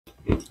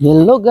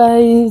Hello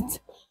guys,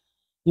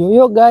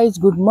 yo guys,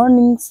 good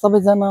morning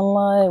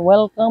सबैजनालाई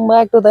welcome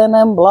back to the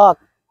NM blog.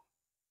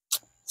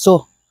 So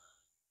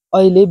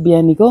अहिले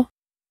बिहानीको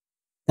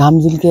घाम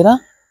झुल्केर यहाँ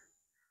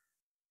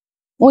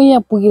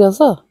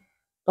पुगिरहेछ,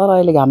 तर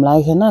अहिले घाम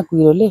लागेको छैन,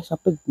 कुहिरोले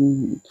सबै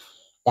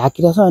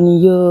ढाकिरहेछ। अनि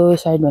यो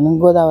साइड भनेको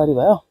गोदावरी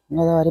भयो,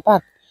 गोदावरी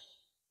पार्क,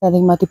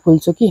 त्यहाँदेखि माथि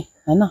फुलचोकी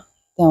हैन,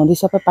 त्यहाँ हुँदै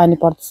सबै पानी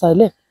पर्छ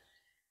अहिले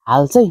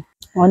हाल चाहिँ।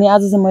 अनि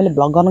आज चाहिँ मैले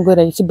भ्लग गर्न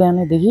गइरहेको छु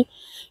बिहानैदेखि,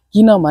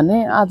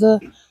 किनभने आज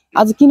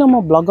किन म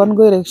भ्लग गर्न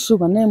गइरहेको छु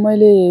भने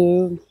मैले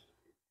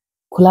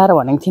खुलाएर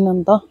भनेको थिइनँ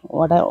नि त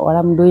वाट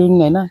आम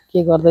डुइङ हैन,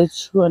 के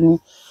गर्दैछु। अनि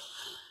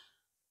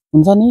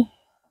हुन्छ नि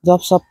जब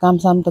सब काम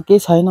साम त केही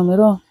छैन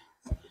मेरो,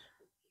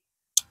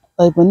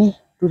 तैपनि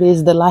today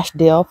is the last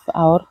day of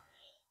our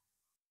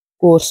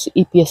course,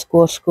 EPS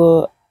कोर्सको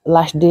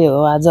last day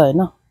हो आज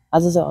हैन।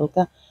 आज चाहिँ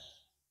हल्का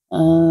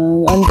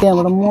अनि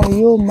त्यहाँबाट म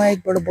यो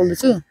माइकबाट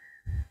बोल्दैछु।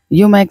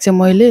 यो माइक चाहिँ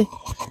मैले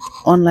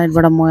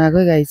अनलाइनबाट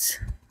मगाएको गाइस।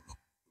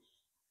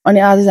 अनि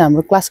आज चाहिँ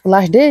हाम्रो क्लासको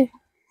लास्ट डे,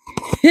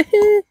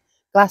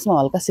 क्लासमा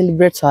हल्का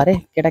सेलिब्रेट छ अरे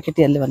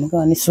केटाकेटीहरूले भनेको।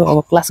 अनि सो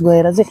अब क्लास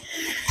गएर चाहिँ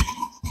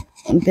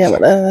अनि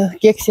त्यहाँबाट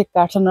केक सेक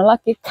काट्छन् होला,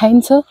 केक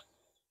खाइन्छ।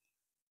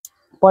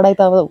 पढाइ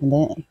त अब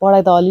हुँदैन,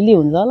 पढाइ त अलिअलि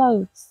हुन्छ होला,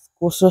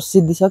 कोर्स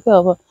सिद्धिसक्यो,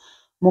 अब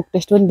मोक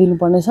टेस्ट पनि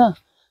दिनुपर्ने छ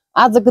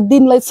आजको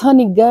दिनलाई छ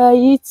नि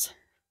गाइज।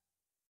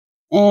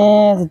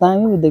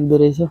 दामी देख्दो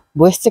रहेछ।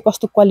 भोइस चाहिँ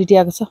कस्तो क्वालिटी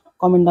आएको छ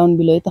कमेन्ट डाउन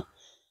बिलो है त,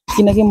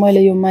 किनकि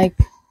मैले यो माइक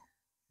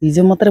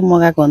हिजो मात्रै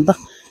मगाएको हो नि त।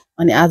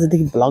 अनि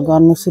आजदेखि भ्लग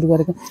गर्नु सुरु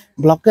गरेको,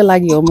 भ्लगकै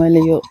लागि हो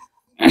मैले यो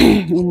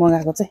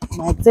मगाएको चाहिँ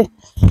माइक चाहिँ,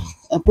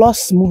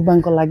 प्लस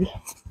मुकबाङको लागि।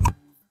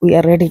 We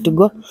are ready to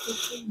go.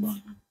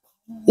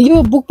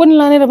 यो बुक पनि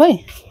लाने र भाइ,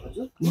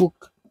 बुक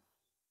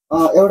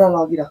एउटा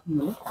लगिराख्नु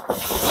होला,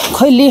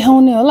 खै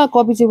लेखाउने होला,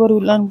 कपी चाहिँ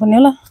बरु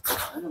लानुपर्ने होला।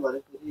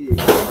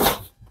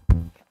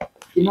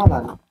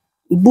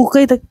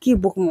 बुकै त के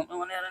बोक्नु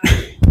भनेर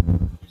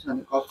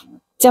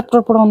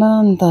च्याप्टर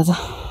पढाउँदैन नि त आज।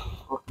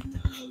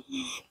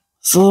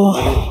 सो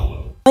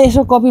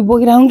यसो कपी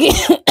बोकिराखौँ कि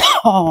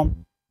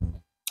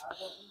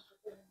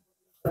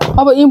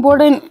अब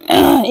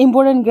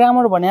इम्पोर्टेन्ट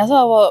ग्रामर भनेको छ,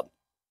 अब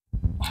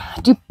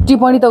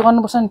टिप्पणी त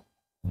गर्नुपर्छ नि।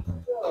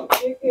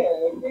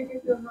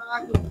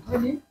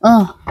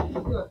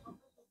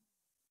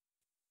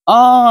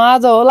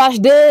 आज हो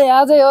लास्ट डे,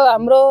 आजै हो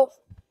हाम्रो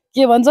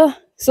के भन्छ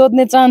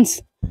सोध्ने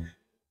चान्स।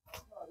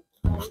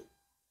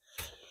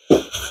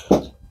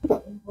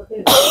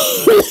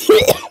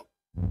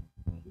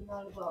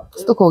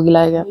 कस्तो खोकी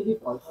लाग्यो।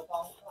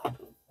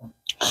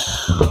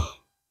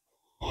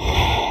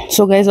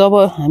 सो गाइज अब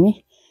हामी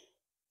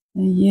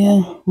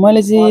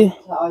मैले चाहिँ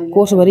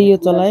कोर्सभरि यो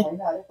चलाएँ,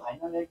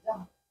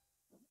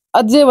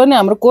 अझै भने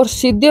हाम्रो कोर्स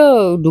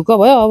सिद्धियो, ढुक्क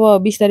भयो।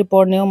 अब बिस्तारै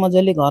पढ्ने हो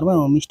मजाले, घरमै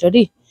होम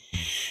स्टडी,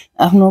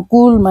 आफ्नो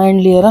कुल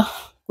माइन्ड लिएर,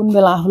 कुन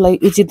बेला आफूलाई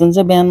उचित हुन्छ,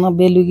 बिहान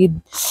बेलुकी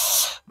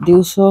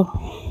दिउँसो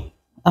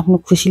आफ्नो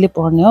खुसीले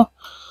पढ्ने हो।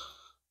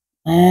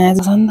 आज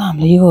छ नि त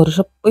हामीले योहरू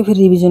सबै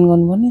फेरि रिभिजन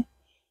गर्नुपर्ने।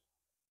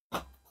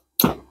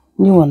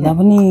 योभन्दा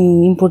पनि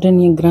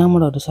इम्पोर्टेन्ट यो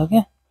ग्रामरहरू छ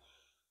क्या,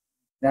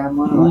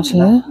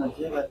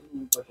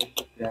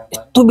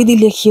 यस्तो विधि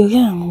लेखियो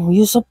क्या,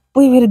 यो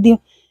सबै फेरि दियो,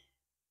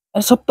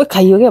 सबै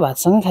खाइयो क्या,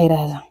 भातसँगै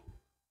खाइरहेछ,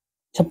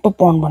 सबै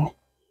पढ्नुपर्ने।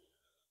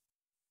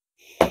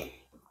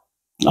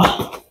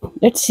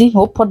 Let's see,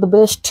 hope for the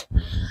best,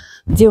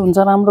 जे हुन्छ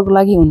राम्रोको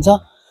लागि हुन्छ।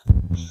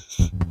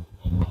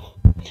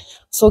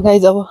 सो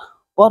गाइज अब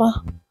पर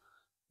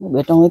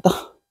भेटौँ है त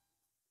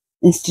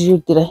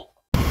इन्स्टिट्युटतिरै।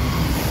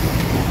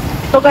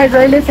 सो गाइज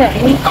अहिले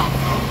चाहिँ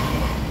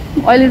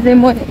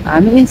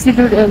हामी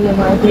इन्स्टिट्युट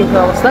एरियामा आइपुगेको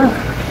अवस्था।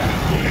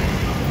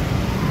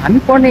 हामी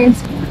पढ्ने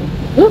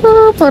इन्स्टिट्युट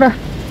पर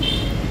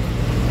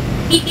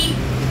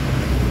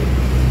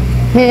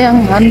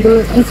हाम्रो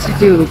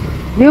इन्स्टिट्युट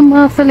यो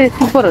मासले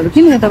सुपरहरू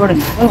किन यताबाट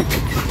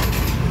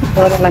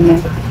हिँड्छ लाग्ने।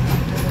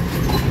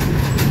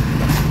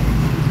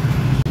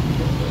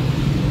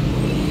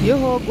 यो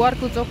हो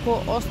ग्वारको चोकको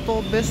अस्त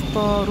व्यस्त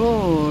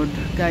रोड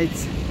गाइज।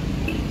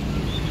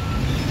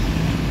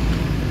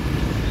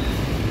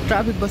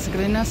 ट्राफिक बसेको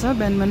रहेनछ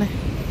बिहान बिहानै।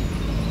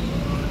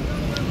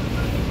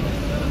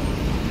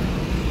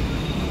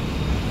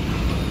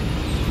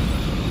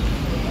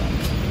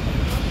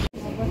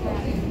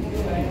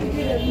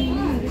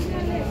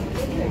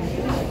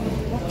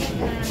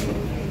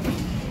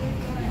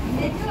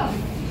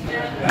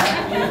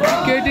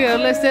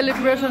 केटीहरूलाई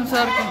सेलिब्रेसन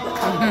सर्को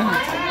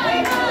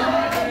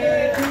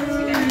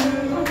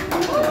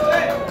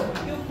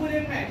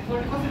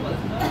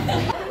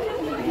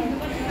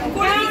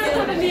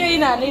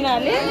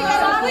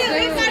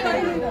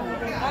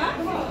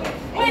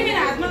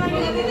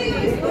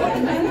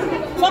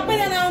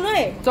सबैजना आउनु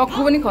है, चक्कु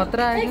पनि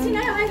खतरा आयो।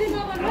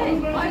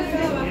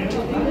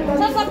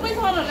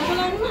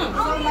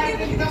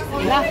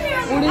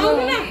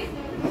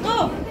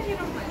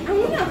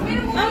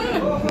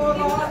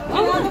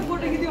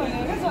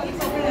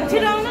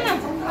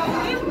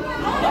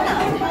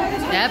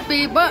 Happy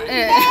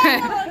birthday.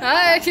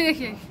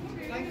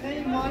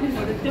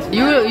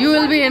 You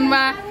will be in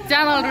my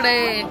channel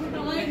today.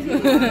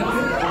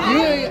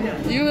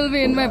 you will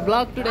be in my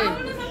vlog today.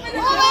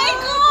 Oh my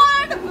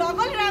god! Vlog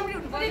all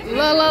राम्रो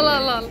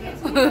हुन्छ।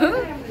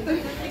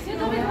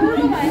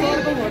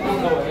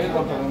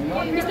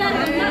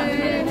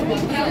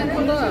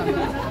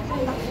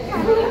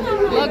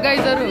 ल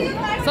गाइजहरु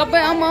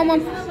सबै आम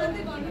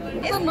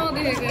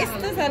नदेखेको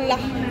यस्तो छ ल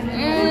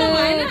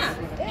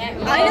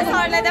हैन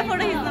सरलाई त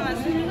फोटो खिच्न मन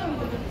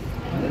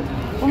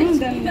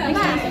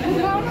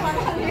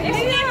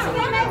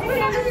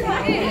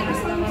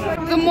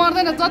त्यो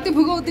मर्दैन जति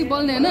फुको उति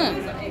बोल्ने हैन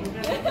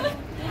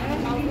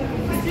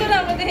यस्तो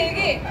राम्रो देखेँ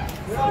कि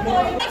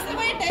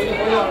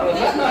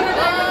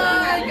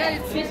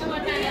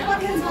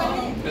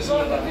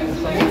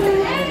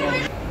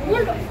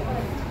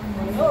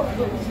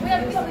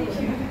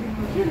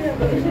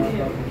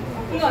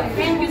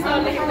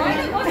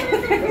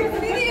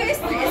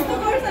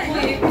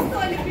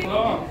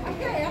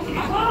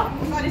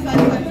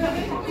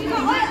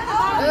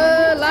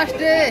लास्ट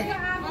डे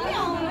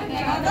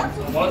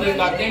मलाई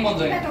लाग्दै मन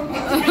छैन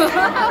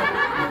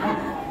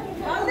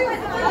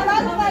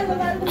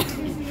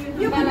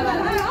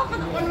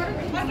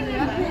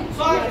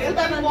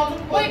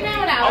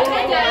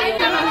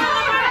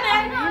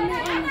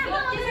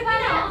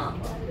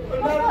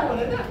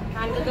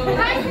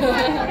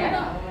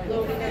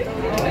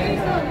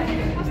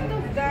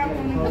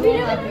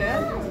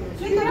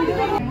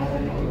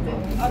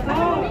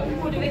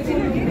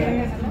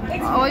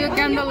अब यो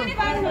क्यान्डल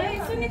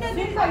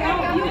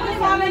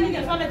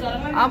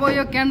अब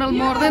यो क्यान्डल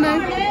मर्दैन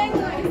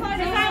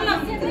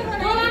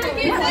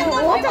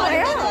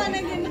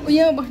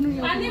यहाँ बस्नु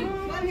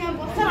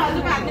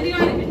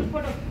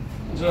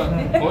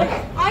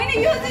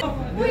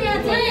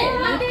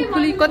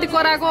कति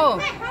कराको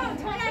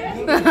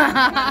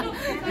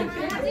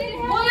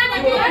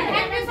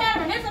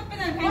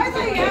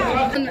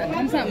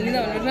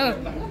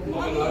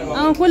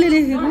कसले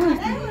लेखेको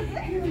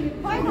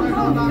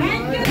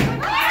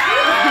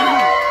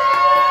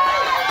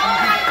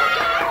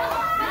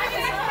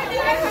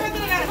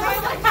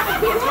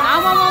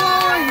आमा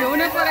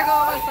हिउँने परेको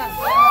अवस्था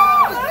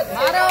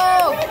मारो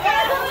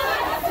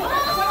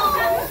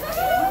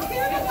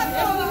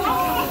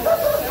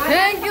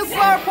थ्याङ्क यू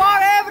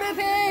फर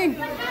एभ्रिथिङ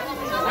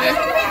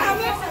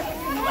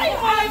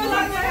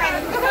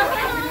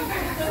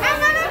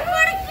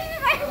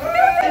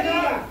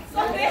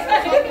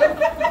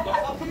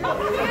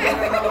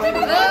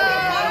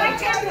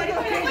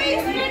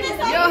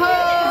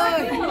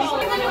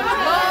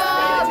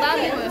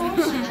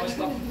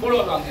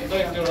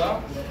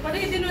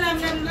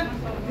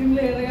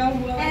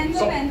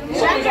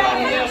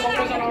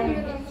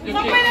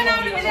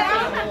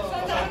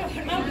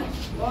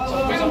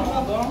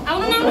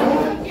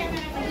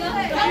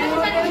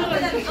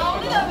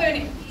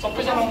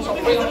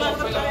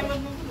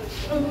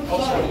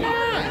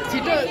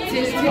छिटो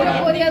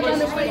कोरिया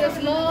जानु पाइयोस्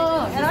ल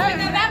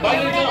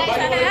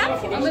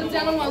मेरो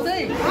च्यानलमा आउँछ है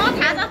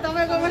थाहा छ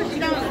तपाईको पनि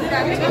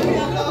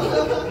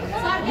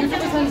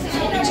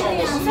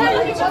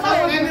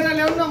क्यामेरा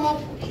ल्याउनु न म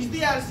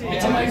खिच्दिहाल्छु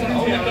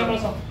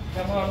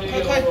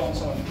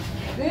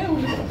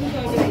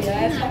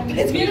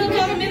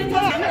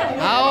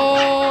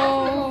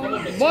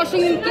बसौँ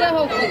के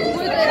हो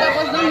कोही त यता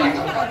बस्दैन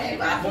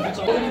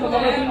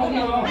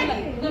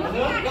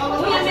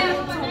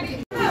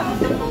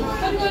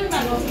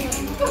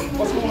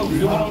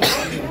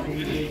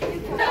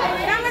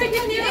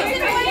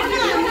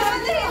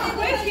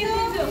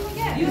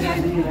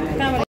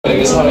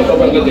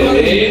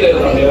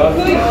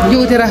यो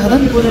उठेर राख त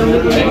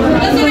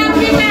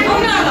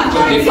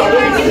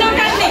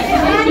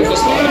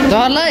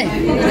झर्लाई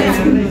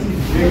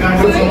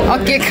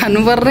केक खानु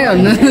पर्ने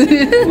भन्नु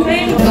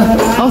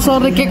अब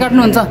सरले केक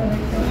काट्नुहुन्छ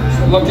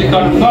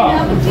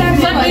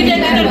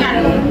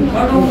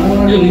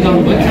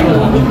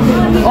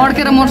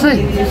अड्केर मर्छ है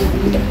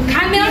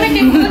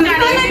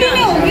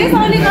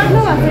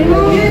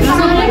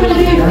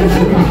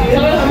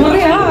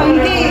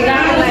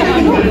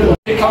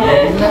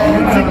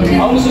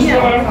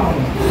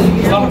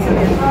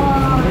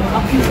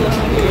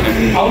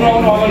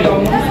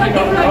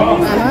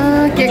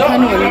केक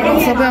खानु भनेको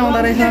सबै आउँदो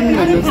रहेछन्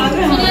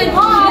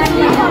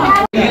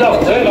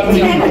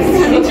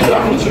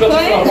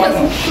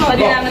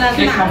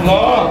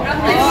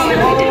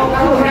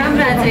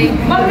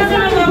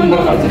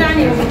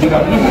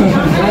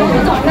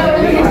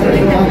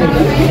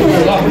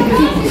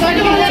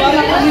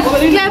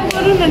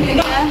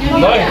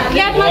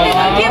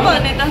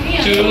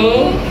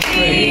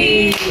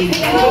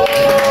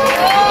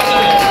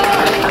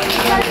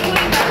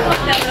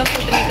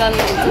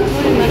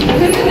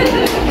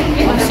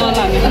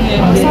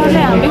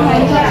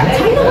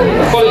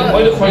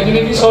मैले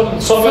खुवाइदिने कि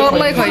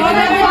सरलाई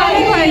खुवाइदिने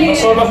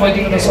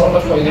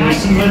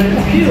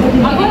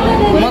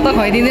म त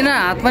खुवाइदिँदिनँ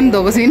हात पनि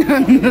धोएको छैन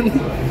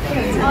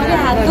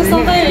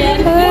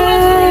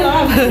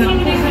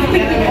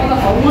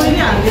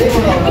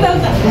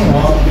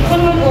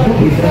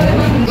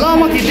ल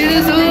म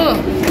खिचिदिन्छु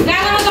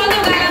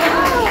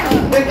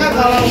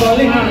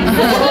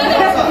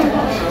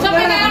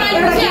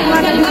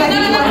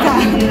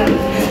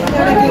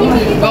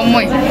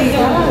गम्मै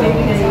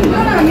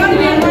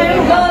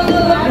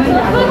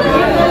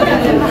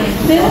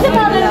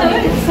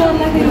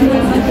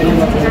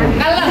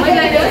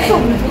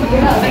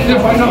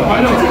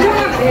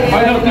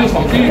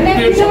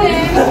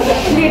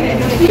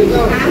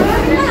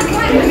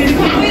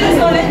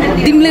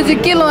तिमीले चाहिँ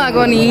के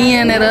लगाएको नि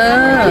यहाँनिर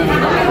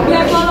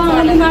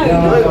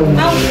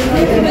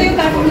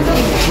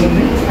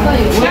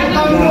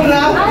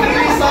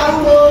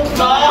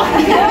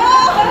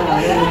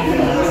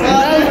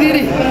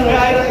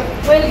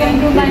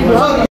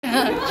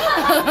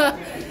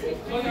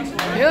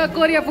यो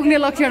कोरिया पुग्ने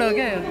लक्षण हो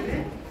क्या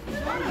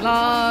ल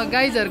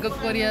गाइजहरुको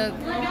कोरिया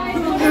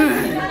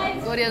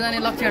जाने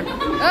लक्षण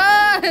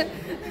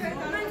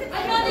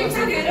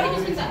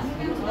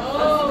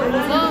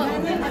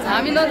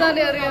हामी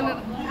नजाने अरे यहाँनिर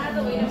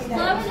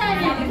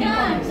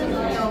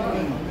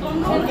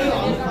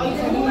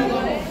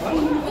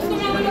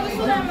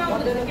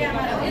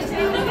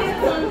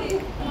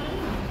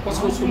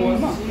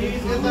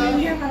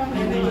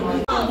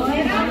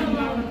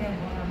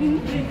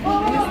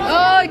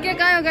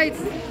केक आयो गाइज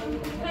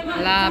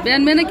ला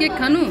बिहान बिहानै केक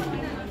खानु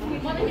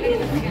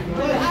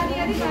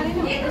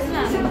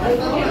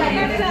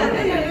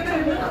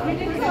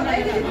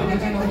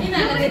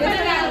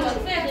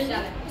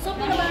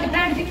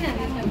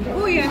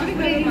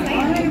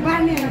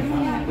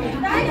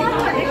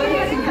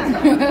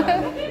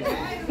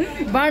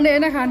बाँड्ने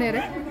होइन खाने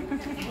अरे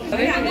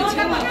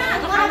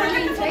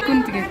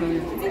कुन केक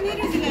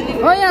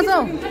हो यहाँ छौ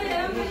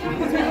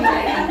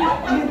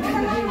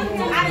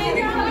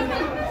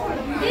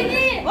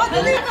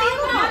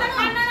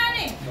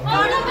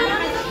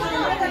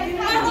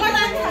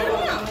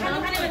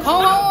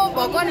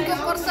भगवानको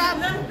प्रसाद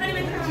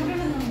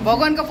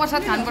भगवानको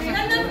प्रसाद खानुपर्छ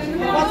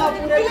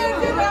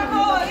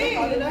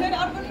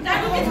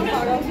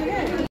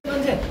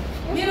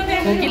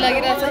खोकी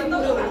लागिरहेछ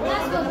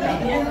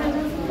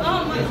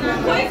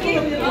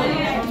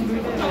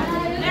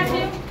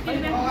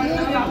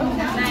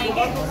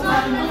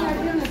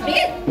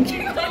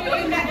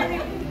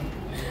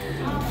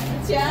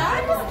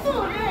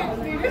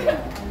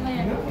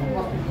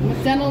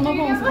च्यानलमा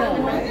पाउँछ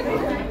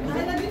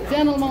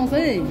च्यानलमा आउँछ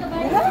है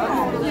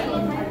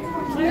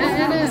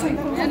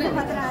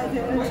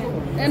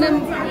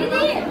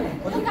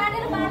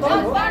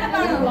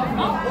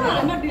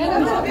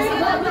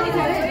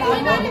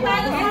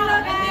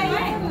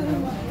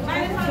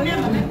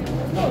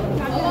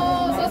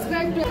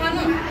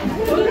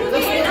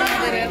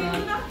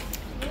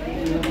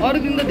अरू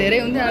दिन त धेरै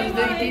हुन्थ्यो आज त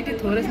यति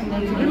थोरै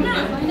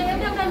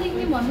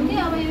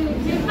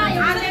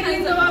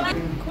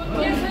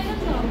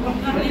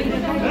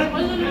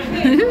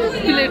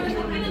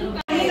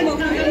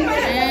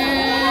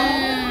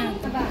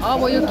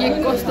अब यो केक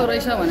कस्तो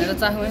रहेछ भनेर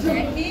चाख्नु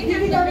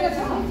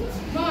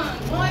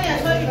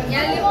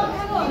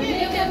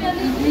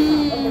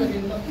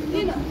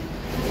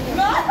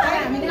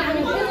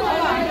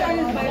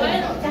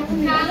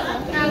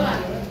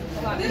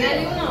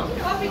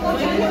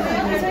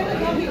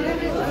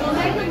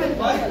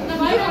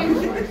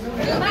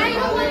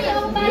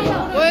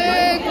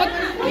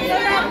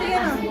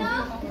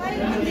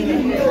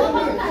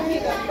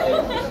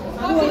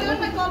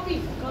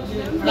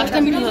लास्ट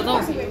टाइम मिठो छ त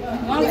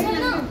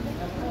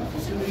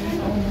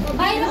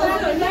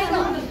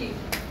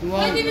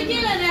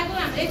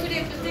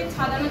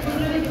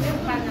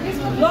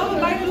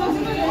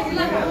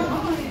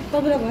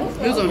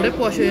यो झन्डै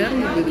पस्यो यार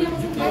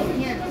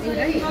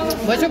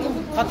भएछ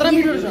खतरा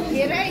मिठो रहेछ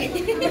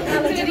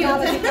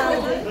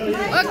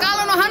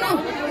कालो नखानु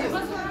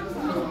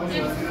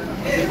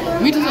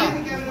मिठो छ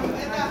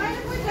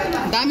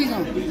दामी छ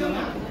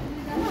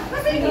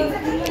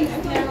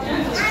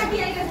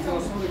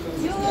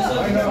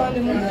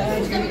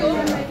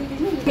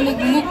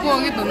मुखको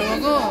अघि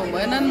धुनुभएको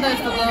भएन नि त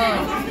यस्तो त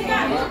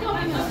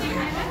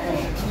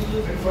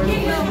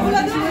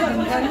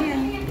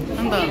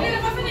अन्त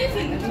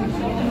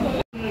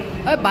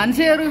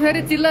भान्सेहरू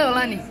फेरि चिल्लै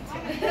होला नि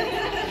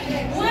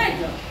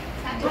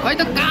खै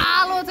त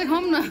कालो चाहिँ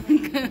खाउँ न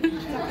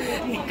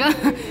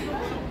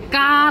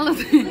कालो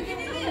चाहिँ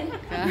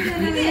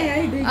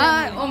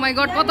ओ माई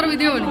गड कत्रो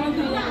बित्यो भने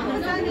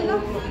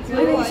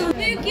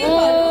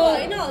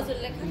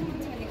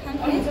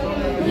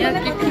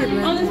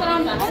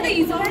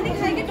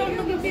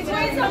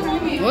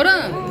हो र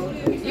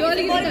यो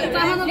अलिकति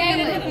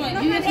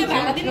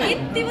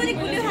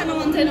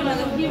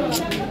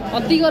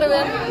अति गऱ्यो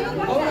यार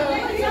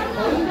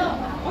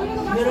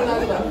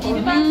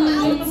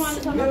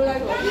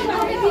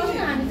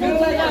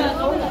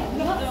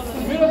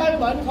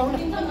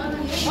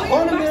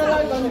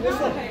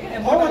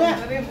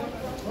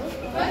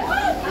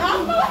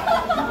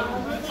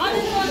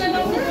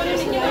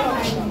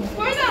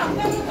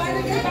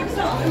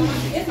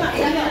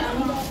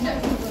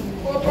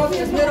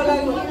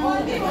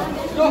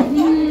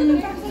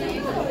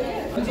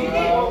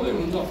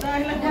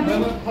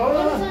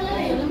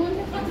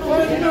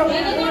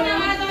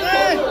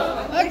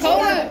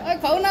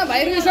खाऊ न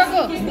भाइ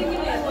रुइसक्यो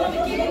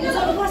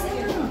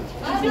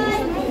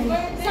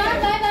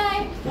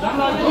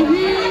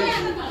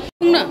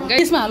न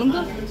गाइसमा हालौँ त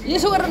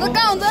यसो गरेर त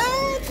कहाँ हुन्छ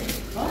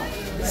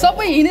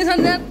सबै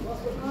हिँडेछन् यार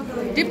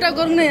टिपटाप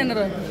गरौँ न यहाँनिर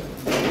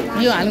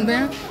यो हालौँ त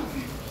यहाँ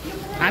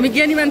हामी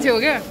ज्ञानी मान्छे हो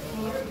क्या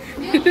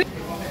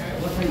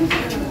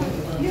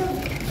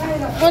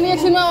अनि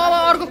एकछिनमा अब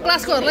अर्को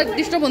क्लासकोहरूलाई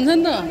डिस्टर्ब हुन्छ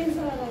नि त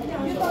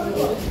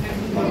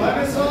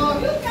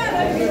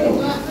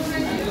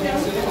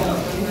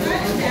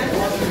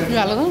यो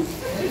हाल त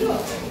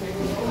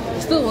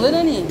यस्तो हुँदैन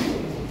नि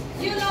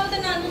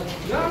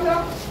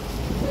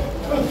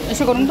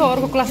यसो गरौँ त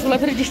अर्को क्लासकोलाई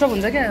फेरि डिस्टर्ब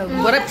हुन्छ क्या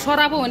भरे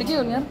सराप हो भने के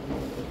हो नि यार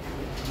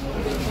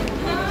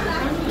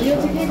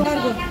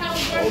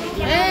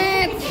ए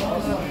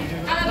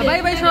बाई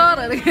बाई सर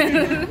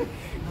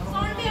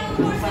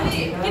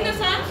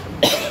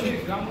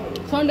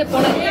सन्डे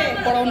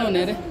पढाउनु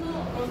हुने अरे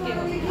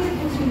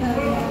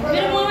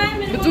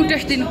जुन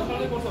टेस्ट दिनु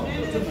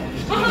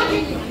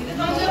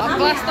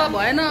क्लास त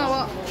भएन अब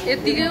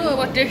यत्तिकै हो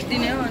अब टेस्ट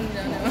दिने हो अनि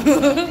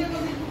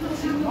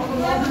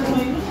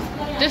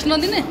टेस्ट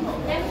नदिने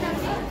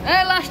ए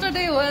लास्ट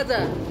डे हो आज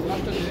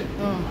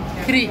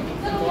फ्री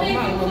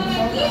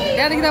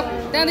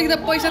त्यहाँदेखि त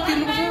पैसा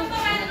तिर्नुपर्छ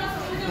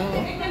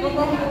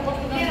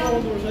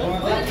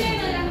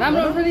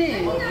राम्रो हुन्छ नि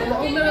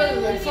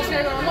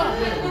सब्सक्राइब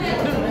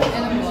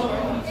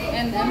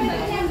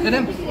गर्नु ल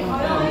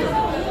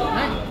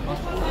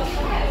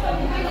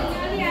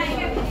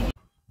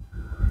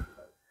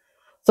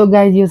सो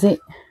गाइज यो चाहिँ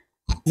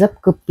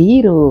जबको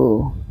पिरो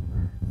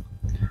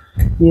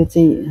यो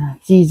चाहिँ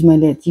चिज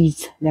मैले चिज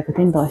ल्याएको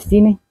थिएँ नि त अस्ति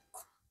नै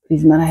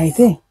फ्रिजमा राखेको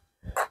थिएँ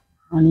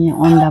अनि यहाँ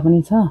अन्डा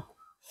पनि छ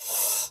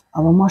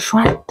अब म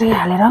स्वाटै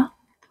हालेर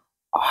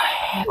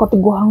कति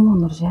गरम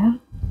हुँदो रहेछ यार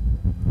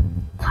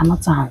खान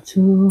चाहन्छु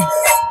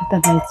यता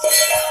गाइज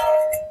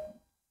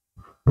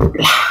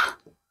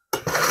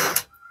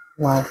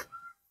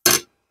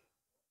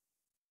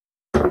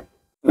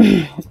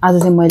आज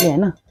चाहिँ मैले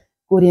हैन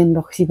कोरियन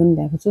रक्सी पनि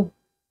ल्याएको छु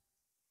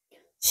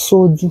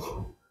सोजु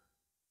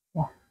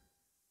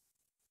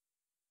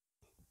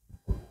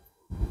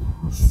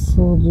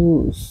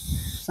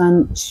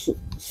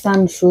सान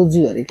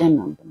सोजु अरे क्या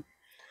नाम पनि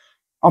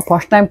अब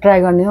फर्स्ट टाइम ट्राई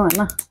गर्ने हो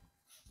हैन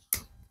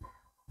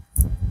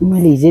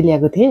मैले हिजै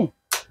ल्याएको थिएँ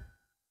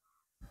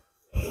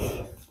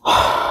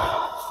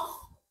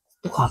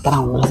खतरा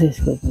हुँदो रहेछ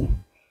यसको पनि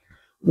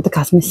यो त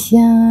खासमा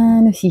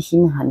सानो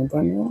सिसीमा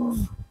खानुपर्ने हो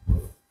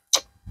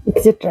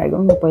एकचोटि ट्राई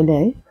गरौँ न पहिला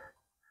है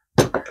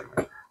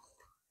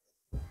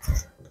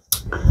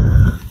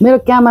मेरो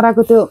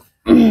क्यामेराको त्यो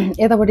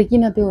यतापट्टि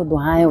किन त्यो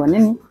धुवा आयो भने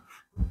नि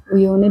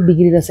उयो नै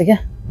बिग्रिरहेछ क्या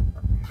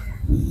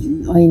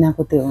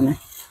ऐनाको त्यो हुने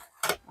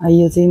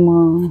यो चाहिँ म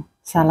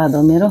सलाद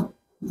हो मेरो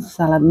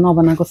सलाद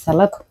नबनाएको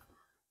सलाद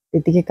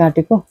त्यतिकै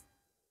काटेको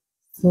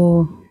सो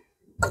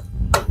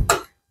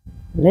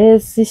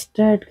लेट्स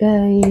स्टार्ट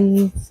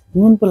गाइस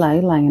नुन पो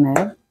लाग्यो लागेन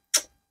यार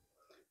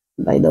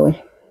बाइ द वे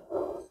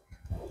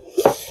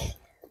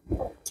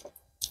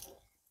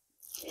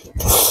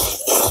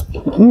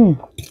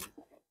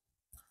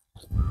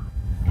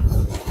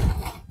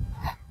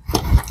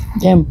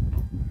गेम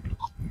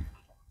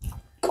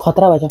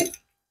खतरा भएछ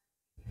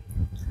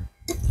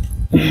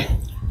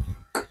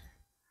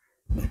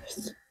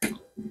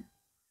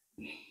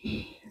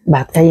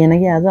भात खाइएन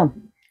कि आज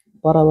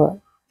पर अब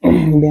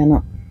बिहान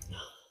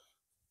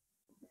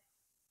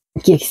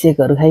केक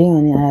सेकहरू खायो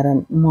अनि आएर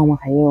मोमो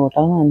खायो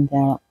होटलमा अनि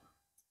त्यहाँबाट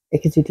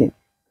एकैचोटि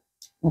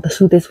म त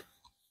सुतेछु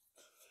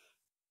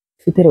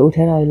सुतेर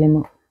उठेर अहिले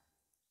म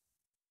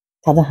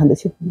खाजा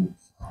खाँदैछु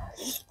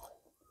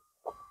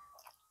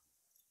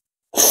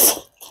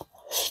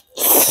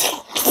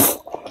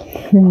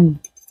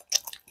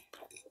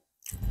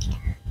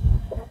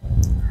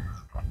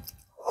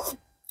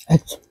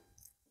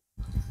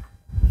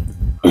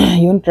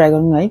यो पनि ट्राई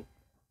गरौँ है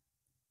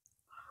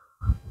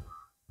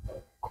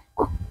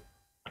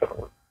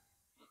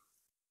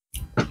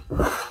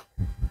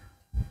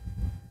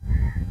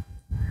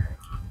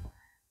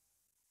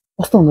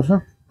कस्तो हुँदो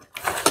रहेछ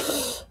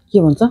के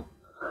भन्छ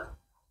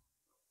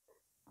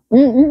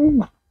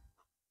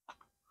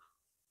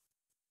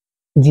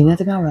झिना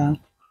चाहिँ कहाँ भयो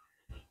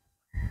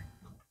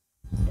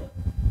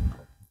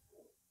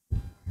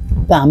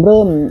त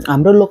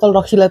हाम्रो लोकल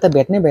रक्सीलाई त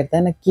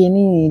भेट्दैन के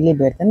नैले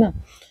भेट्दैन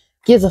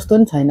के जस्तो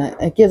नि छैन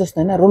के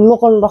जस्तो हैन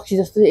लोकल रक्सी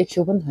जस्तो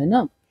 100 पनि छैन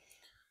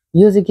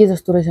यो चाहिँ के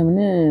जस्तो रहेछ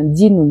भने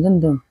जिन हुन्छ नि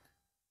त्यो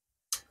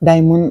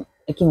डायमन्ड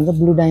के भन्छ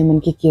ब्लू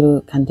डायमन्ड के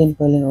खान्थ्यो नि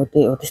पहिले हो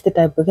त्यस्तै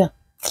टाइपको क्या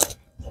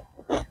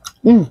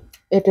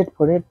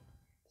 8848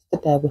 त्यस्तै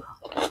टाइपको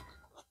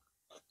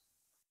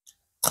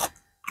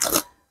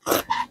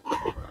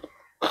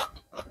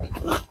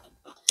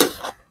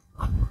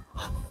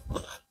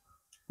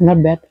not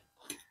bad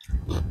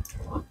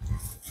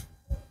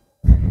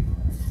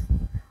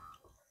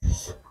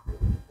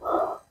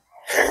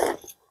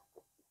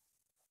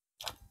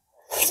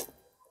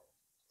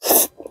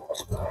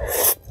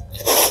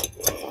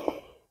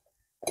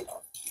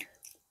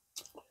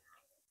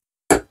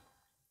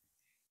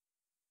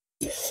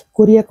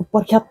कोरियाको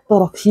प्रख्यात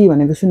रक्सी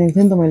भनेको सुनेको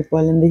थिएँ नि त मैले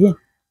पहिलादेखि।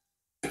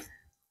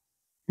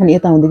 अनि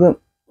यता हुँदिको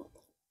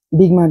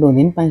बिग मार्ट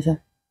हुँदै पनि पाइन्छ।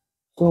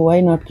 सो वाइ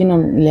नट किन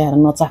ल्याएर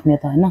नचाख्ने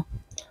त होइन।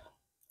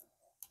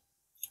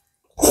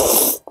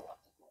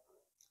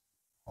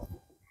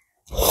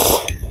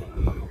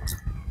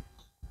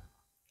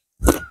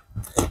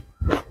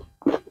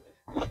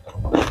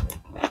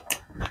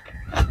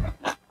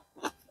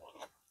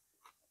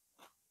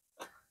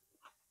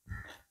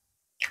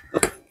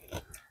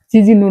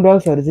 चिजी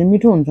नुडल्सहरू चाहिँ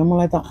मिठो हुन्छ,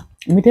 मलाई त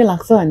मिठै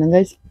लाग्छ होइन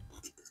गाइस।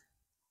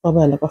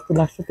 तपाईँहरूलाई कस्तो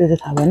लाग्छ त्यो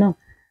चाहिँ थाहा भएन।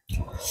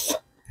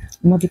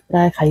 म चाहिँ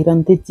प्रायः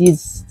खाइरहन्थेँ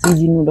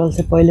चिजी नुडल्स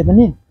चाहिँ पहिले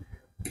पनि,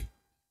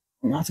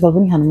 आजकल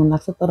पनि खानु मन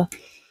लाग्छ। तर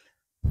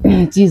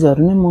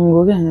चिजहरू नै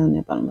महँगो क्या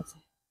नेपालमा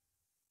चाहिँ।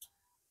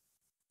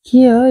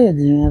 के हो यो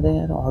झिँगा त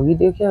यार,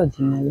 हगिदियो क्या हो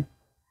झिँगाले।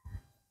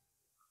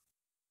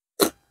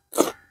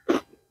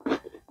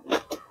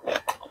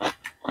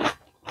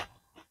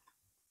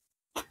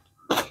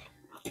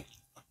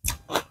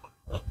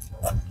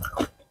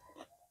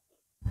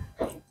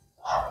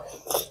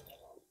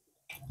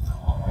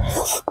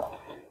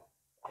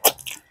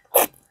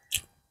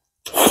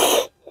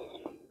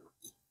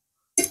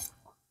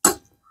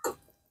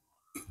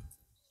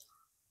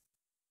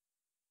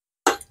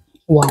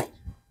 वाह,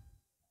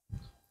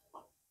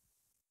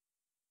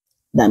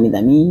 दामी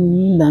दामी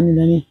दामी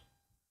दामी।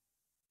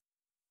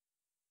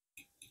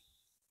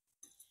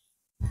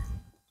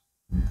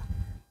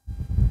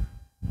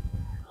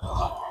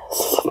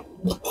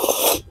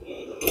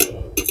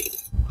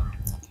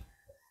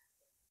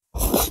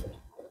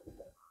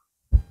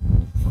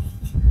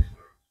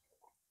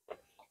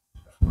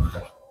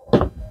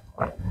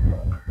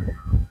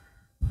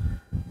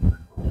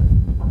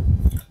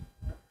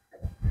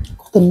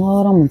 कस्तो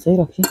नरम हुन्छ है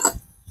रक्सी,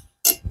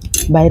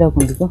 बाहिरको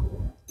हुँदिको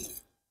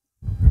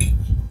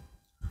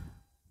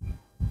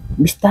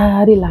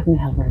बिस्तारै लाग्ने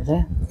खालको हुन्छ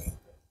क्या।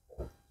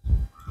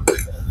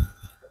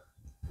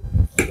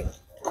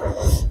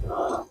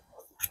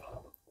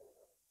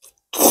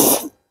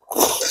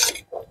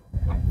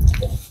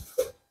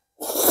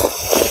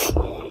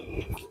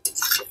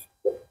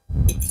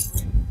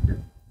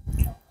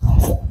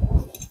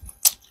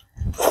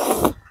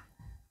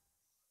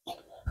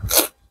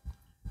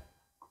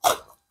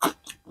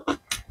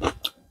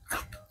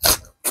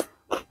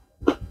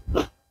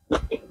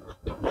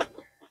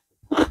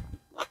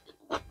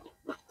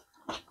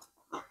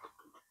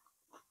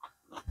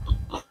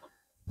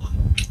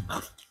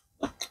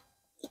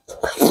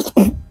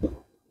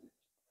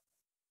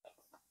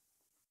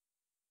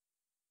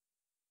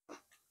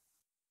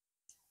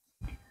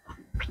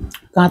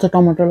 काँचो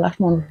टमाटर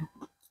लास्टमा आउँछ।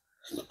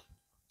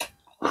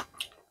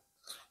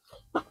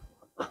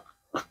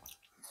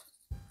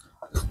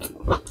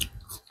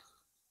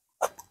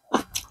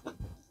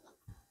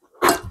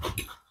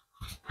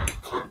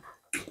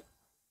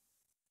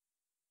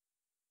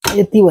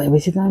 यति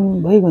भएपछि त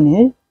भइगयो नि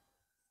है।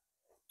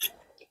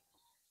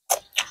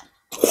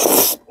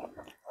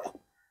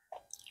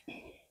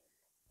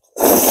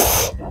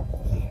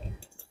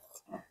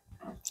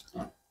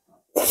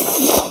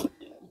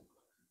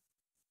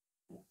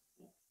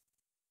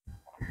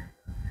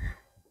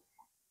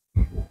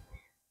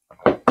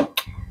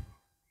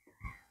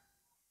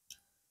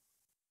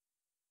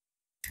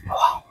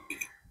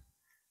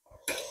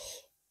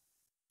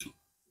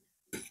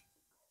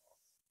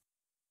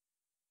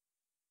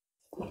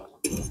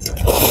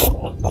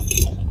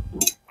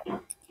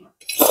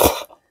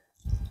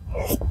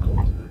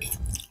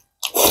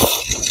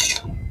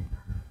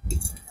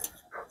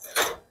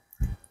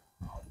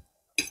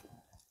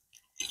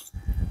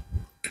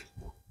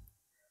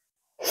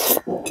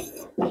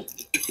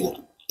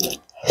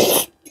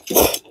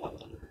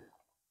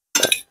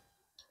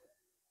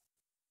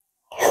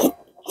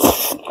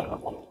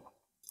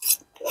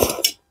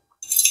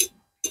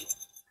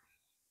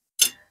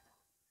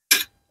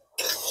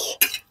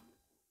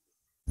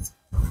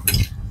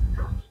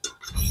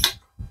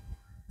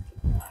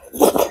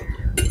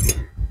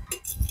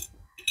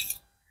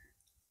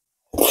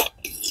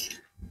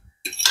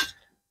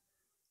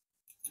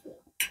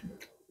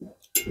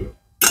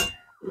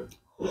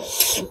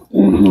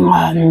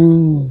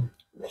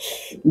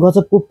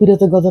 गजबको पिरो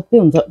त गजबकै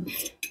हुन्छ।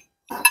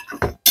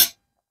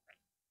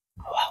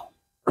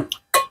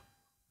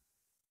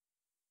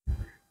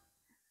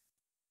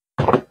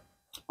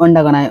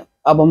 अन्डा गनायो,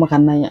 अब म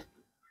खान्न यहाँ।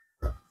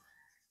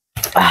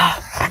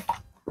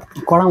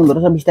 कडा हुँदो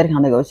रहेछ, बिस्तारै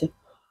खाँदै गएपछि।